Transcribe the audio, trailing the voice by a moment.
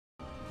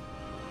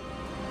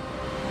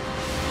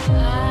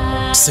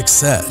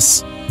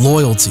Success,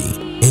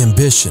 loyalty,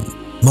 ambition,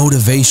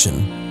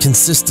 motivation,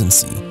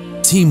 consistency,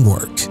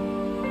 teamwork.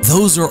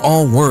 Those are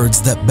all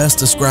words that best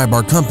describe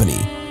our company,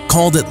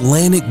 called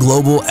Atlantic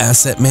Global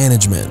Asset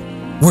Management,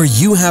 where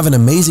you have an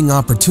amazing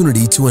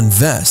opportunity to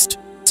invest,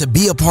 to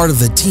be a part of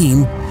the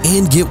team,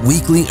 and get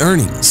weekly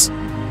earnings.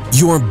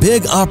 Your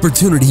big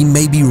opportunity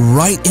may be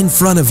right in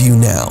front of you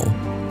now.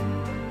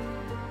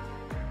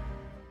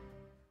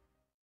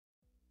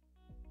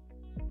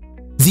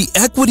 The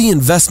equity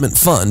investment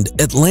fund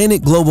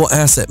Atlantic Global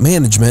Asset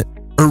Management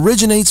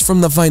originates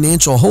from the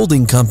financial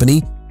holding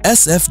company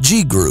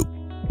SFG Group,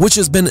 which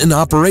has been in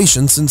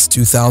operation since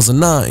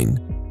 2009.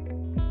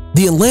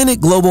 The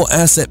Atlantic Global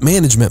Asset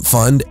Management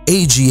Fund,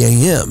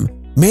 A.G.A.M,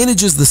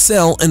 manages the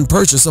sale and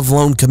purchase of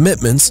loan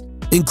commitments,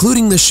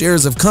 including the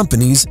shares of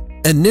companies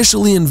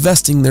initially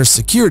investing their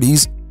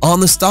securities on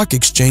the stock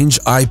exchange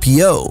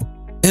IPO,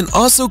 and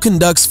also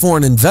conducts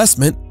foreign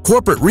investment,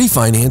 corporate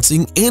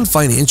refinancing, and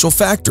financial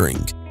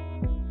factoring.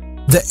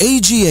 The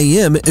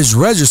A.G.A.M is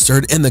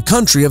registered in the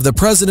country of the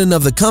president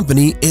of the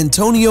company,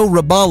 Antonio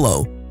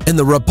Raballo, in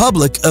the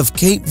Republic of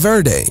Cape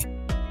Verde.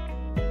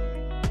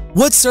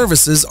 What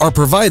services are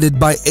provided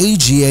by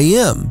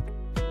A.G.A.M?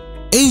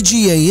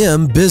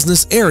 A.G.A.M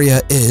business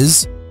area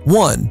is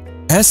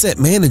 1. Asset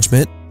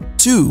management,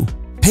 2.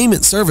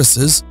 Payment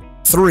services,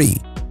 3.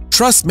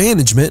 Trust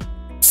management,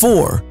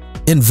 4.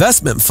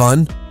 Investment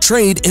fund,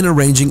 trade in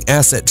arranging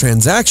asset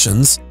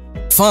transactions,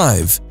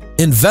 5.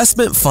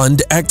 Investment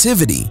fund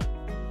activity.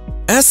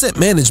 Asset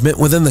management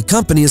within the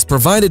company is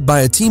provided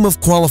by a team of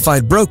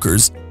qualified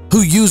brokers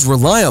who use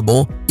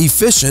reliable,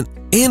 efficient,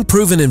 and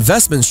proven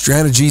investment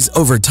strategies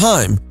over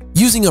time,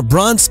 using a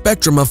broad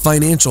spectrum of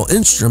financial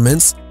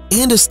instruments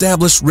and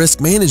established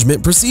risk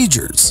management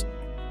procedures.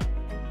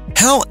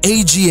 How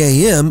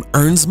A.G.A.M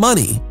earns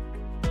money.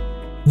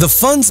 The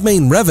fund's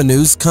main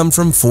revenues come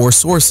from 4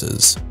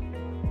 sources.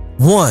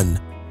 1.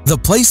 The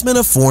placement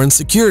of foreign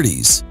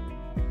securities.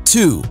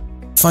 2.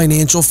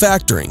 Financial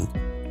factoring.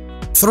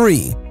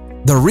 3.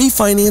 The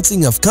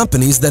refinancing of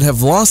companies that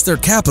have lost their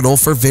capital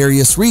for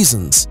various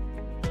reasons.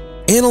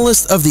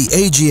 Analysts of the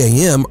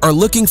A.G.A.M are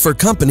looking for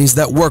companies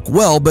that work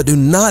well but do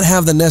not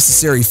have the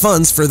necessary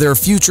funds for their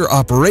future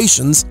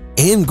operations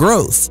and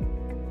growth.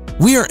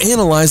 We are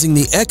analyzing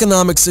the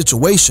economic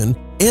situation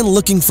and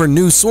looking for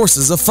new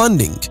sources of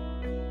funding.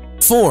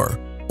 4.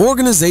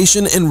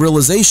 Organization and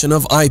realization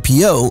of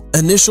IPO,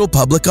 initial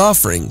public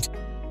offering.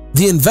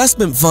 The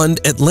investment fund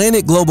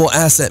Atlantic Global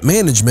Asset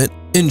Management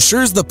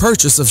ensures the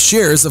purchase of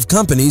shares of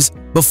companies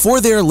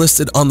before they are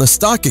listed on the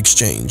stock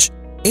exchange,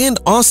 and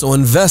also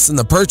invests in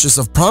the purchase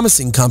of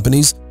promising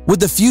companies with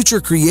the future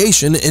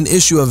creation and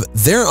issue of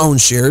their own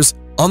shares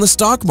on the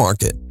stock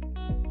market.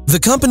 The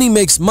company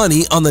makes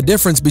money on the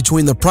difference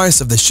between the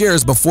price of the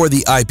shares before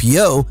the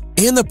IPO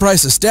and the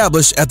price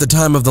established at the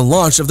time of the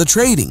launch of the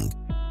trading.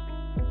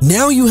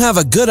 Now you have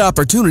a good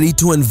opportunity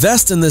to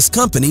invest in this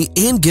company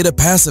and get a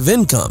passive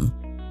income.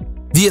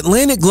 The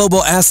Atlantic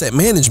Global Asset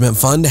Management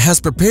Fund has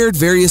prepared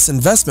various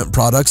investment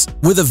products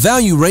with a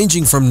value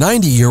ranging from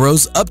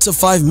 €90 up to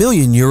 €5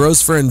 million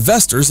for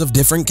investors of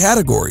different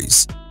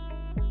categories.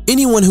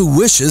 Anyone who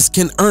wishes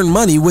can earn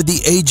money with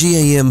the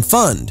A.G.A.M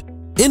fund,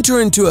 enter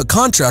into a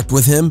contract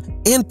with him,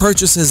 and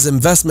purchase his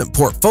investment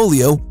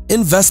portfolio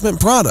investment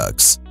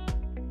products.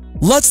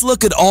 Let's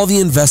look at all the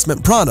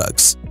investment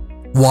products: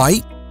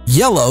 white,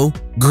 yellow,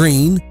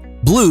 green,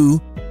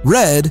 blue,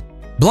 red,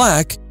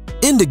 black,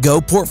 indigo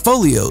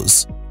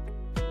portfolios.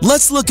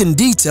 Let's look in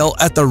detail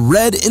at the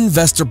red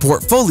investor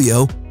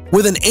portfolio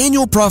with an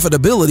annual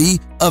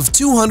profitability of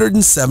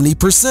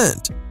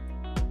 270%.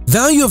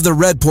 Value of the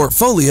red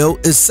portfolio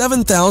is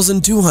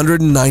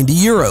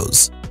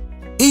 €7,290.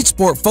 Each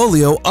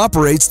portfolio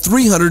operates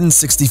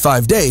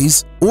 365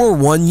 days or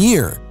 1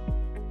 year.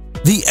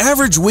 The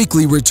average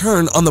weekly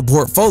return on the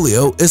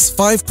portfolio is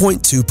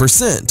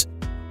 5.2%.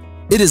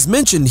 It is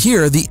mentioned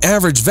here the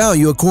average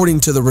value according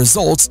to the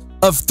results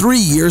of 3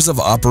 years of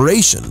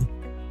operation.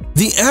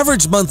 The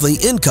average monthly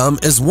income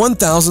is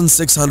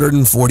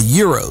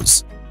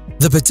 €1,640.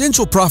 The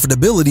potential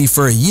profitability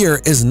for a year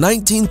is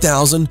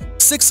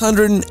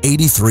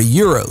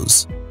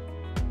 €19,683.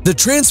 The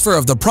transfer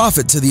of the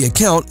profit to the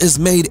account is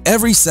made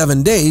every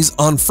 7 days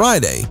on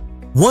Friday,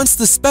 once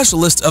the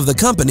specialists of the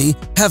company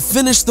have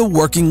finished the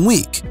working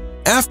week,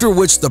 after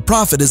which the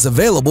profit is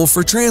available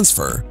for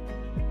transfer.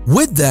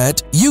 With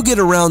that, you get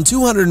around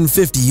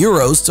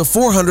 €250 to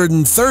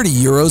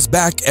 €430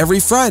 back every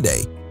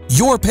Friday,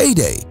 your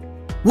payday,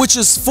 which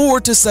is 4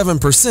 to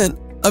 7%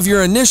 of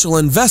your initial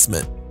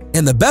investment.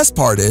 And the best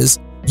part is,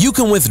 you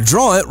can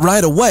withdraw it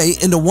right away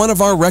into one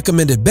of our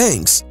recommended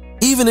banks,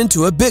 even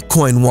into a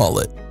Bitcoin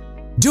wallet.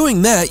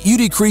 Doing that, you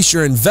decrease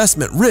your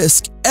investment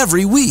risk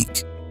every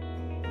week.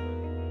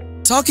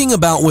 Talking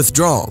about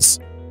withdrawals.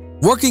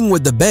 Working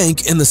with the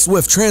bank in the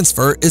SWIFT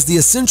transfer is the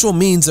essential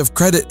means of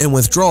credit and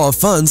withdrawal of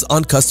funds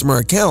on customer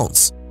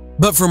accounts.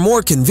 But for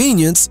more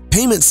convenience,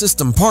 payment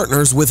system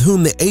partners with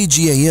whom the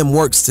A.G.A.M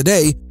works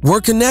today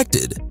were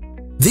connected.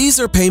 These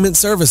are payment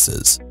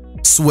services: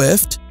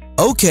 SWIFT,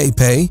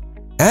 OKPay,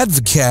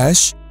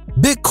 Advocash,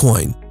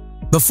 Bitcoin.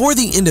 Before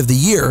the end of the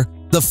year,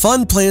 the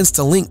fund plans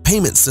to link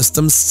payment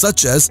systems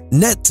such as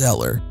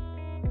NetTeller.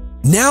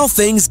 Now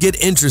things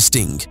get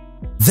interesting.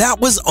 That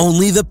was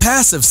only the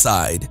passive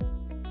side.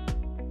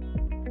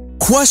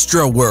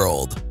 Questra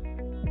World.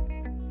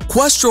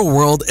 Questra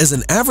World is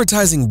an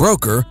advertising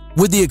broker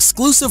with the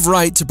exclusive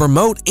right to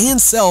promote and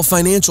sell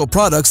financial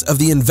products of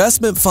the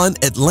investment fund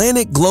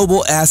Atlantic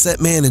Global Asset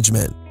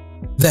Management.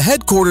 The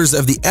headquarters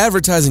of the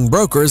advertising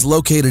broker is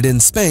located in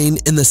Spain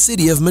in the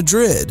city of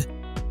Madrid.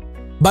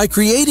 By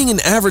creating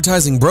an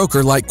advertising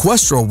broker like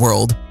Questra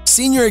World,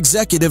 Senior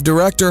Executive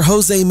Director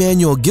Jose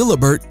Manuel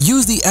Gilibert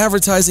used the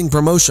advertising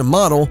promotion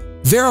model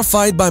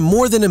verified by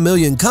more than 1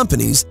 million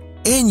companies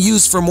and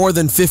used for more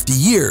than 50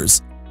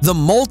 years, the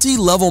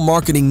multi-level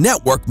marketing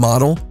network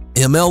model,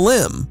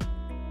 MLM.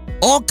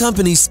 All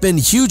companies spend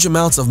huge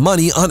amounts of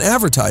money on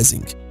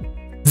advertising.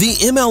 The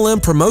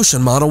MLM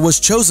promotion model was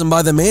chosen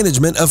by the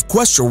management of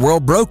Questra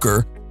World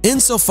Broker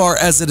insofar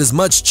as it is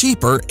much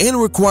cheaper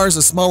and requires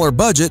a smaller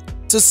budget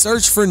to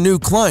search for new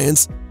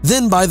clients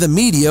than by the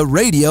media,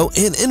 radio,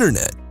 and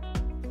internet.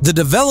 The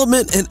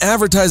development and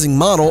advertising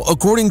model,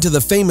 according to the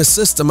famous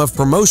system of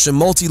promotion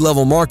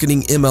multi-level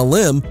marketing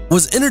MLM,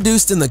 was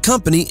introduced in the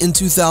company in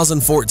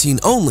 2014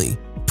 only.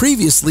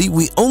 Previously,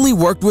 we only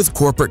worked with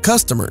corporate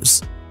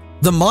customers.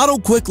 The model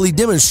quickly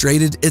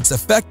demonstrated its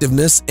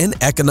effectiveness and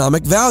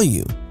economic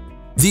value.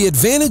 The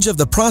advantage of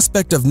the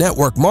prospect of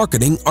network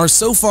marketing are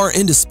so far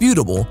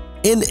indisputable,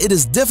 and it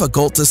is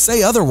difficult to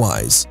say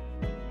otherwise.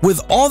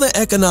 With all the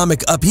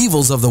economic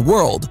upheavals of the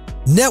world,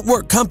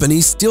 network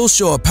companies still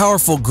show a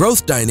powerful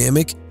growth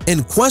dynamic,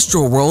 and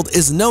Questra World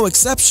is no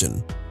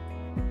exception.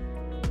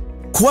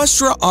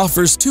 Questra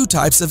offers 2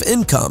 types of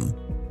income.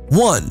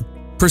 1.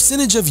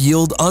 Percentage of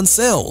yield on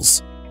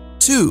sales.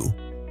 2.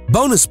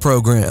 Bonus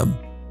program.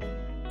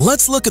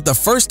 Let's look at the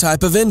first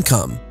type of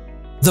income.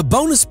 The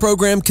bonus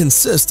program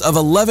consists of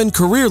 11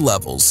 career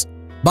levels.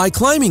 By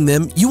climbing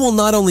them, you will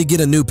not only get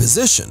a new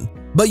position,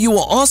 but you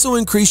will also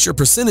increase your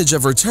percentage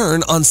of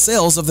return on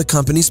sales of the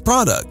company's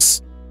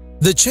products.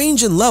 The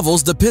change in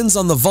levels depends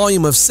on the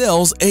volume of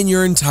sales and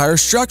your entire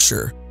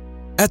structure.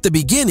 At the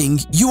beginning,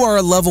 you are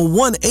a level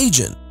 1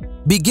 agent,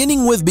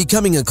 beginning with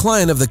becoming a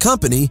client of the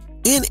company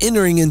and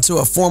entering into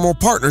a formal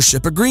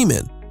partnership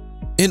agreement.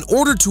 In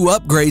order to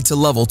upgrade to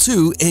level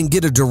 2 and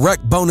get a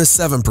direct bonus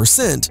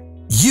 7%,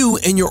 you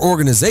and your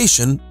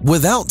organization,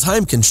 without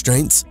time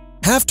constraints,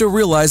 have to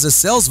realize a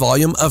sales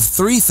volume of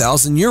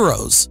 3,000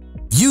 euros.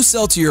 You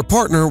sell to your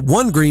partner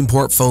 1 green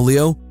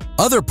portfolio,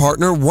 other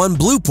partner 1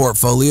 blue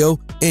portfolio,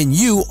 and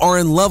you are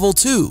in level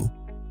 2.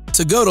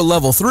 To go to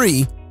level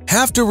 3,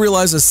 have to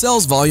realize a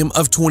sales volume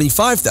of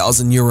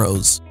 25,000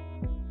 euros.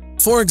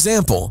 For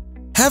example,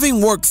 having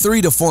worked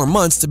 3 to 4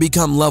 months to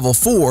become level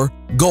 4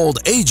 gold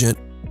agent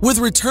with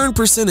return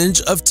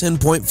percentage of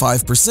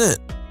 10.5%.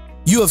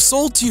 You have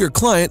sold to your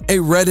client a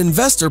red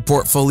investor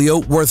portfolio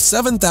worth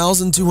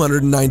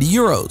 7,290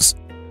 euros.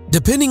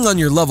 Depending on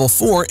your level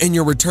 4 and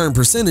your return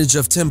percentage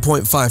of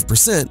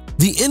 10.5%,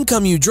 the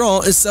income you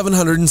draw is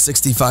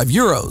 765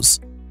 euros.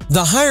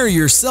 The higher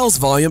your sales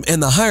volume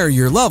and the higher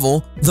your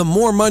level, the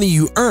more money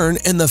you earn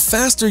and the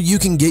faster you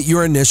can get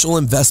your initial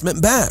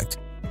investment back.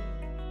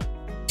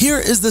 Here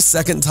is the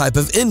second type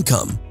of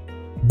income: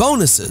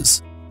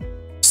 bonuses.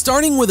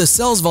 Starting with a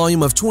sales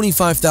volume of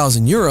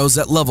 25,000 euros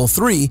at level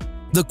 3,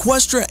 the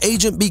Questra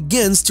agent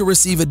begins to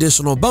receive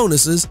additional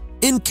bonuses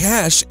in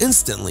cash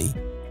instantly.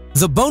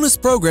 The bonus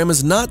program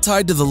is not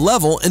tied to the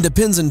level and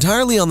depends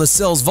entirely on the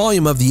sales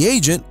volume of the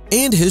agent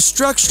and his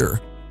structure.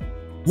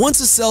 Once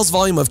a sales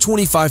volume of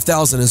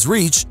 25,000 is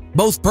reached,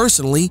 both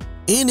personally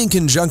and in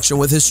conjunction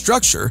with his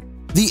structure,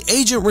 the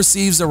agent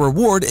receives a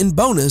reward in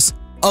bonus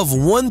of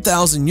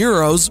 1,000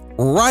 euros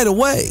right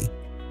away.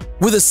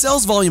 With a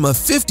sales volume of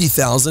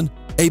 50,000,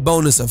 a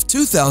bonus of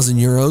 2,000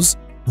 euros,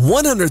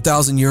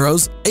 100,000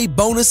 euros, a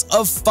bonus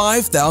of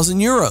 5,000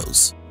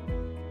 euros.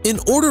 In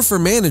order for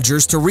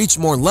managers to reach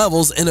more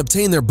levels and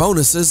obtain their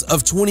bonuses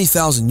of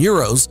 20,000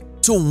 euros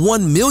to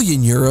 1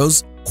 million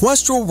euros,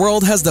 Questra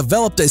World has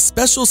developed a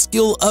special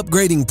skill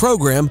upgrading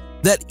program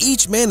that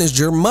each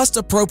manager must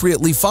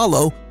appropriately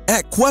follow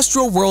at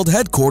Questra World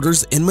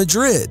headquarters in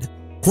Madrid.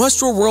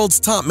 Questra World's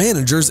top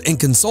managers and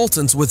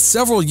consultants with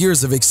several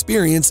years of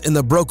experience in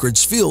the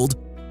brokerage field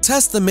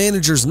test the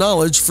manager's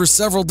knowledge for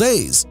several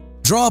days,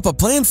 draw up a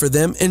plan for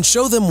them, and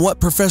show them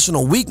what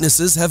professional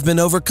weaknesses have been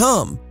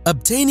overcome,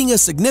 obtaining a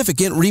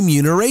significant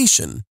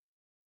remuneration.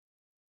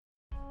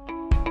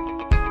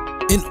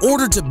 In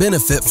order to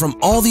benefit from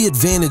all the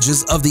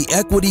advantages of the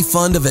equity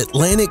fund of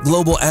Atlantic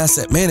Global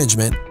Asset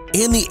Management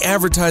and the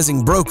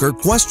advertising broker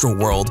Questra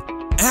World,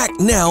 act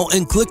now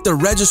and click the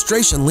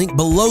registration link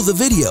below the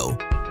video.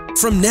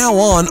 From now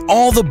on,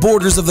 all the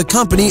borders of the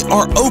company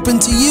are open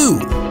to you.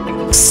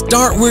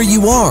 Start where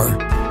you are.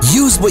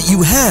 Use what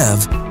you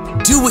have.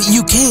 Do what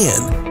you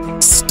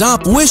can.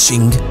 Stop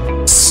wishing.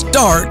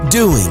 Start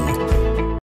doing.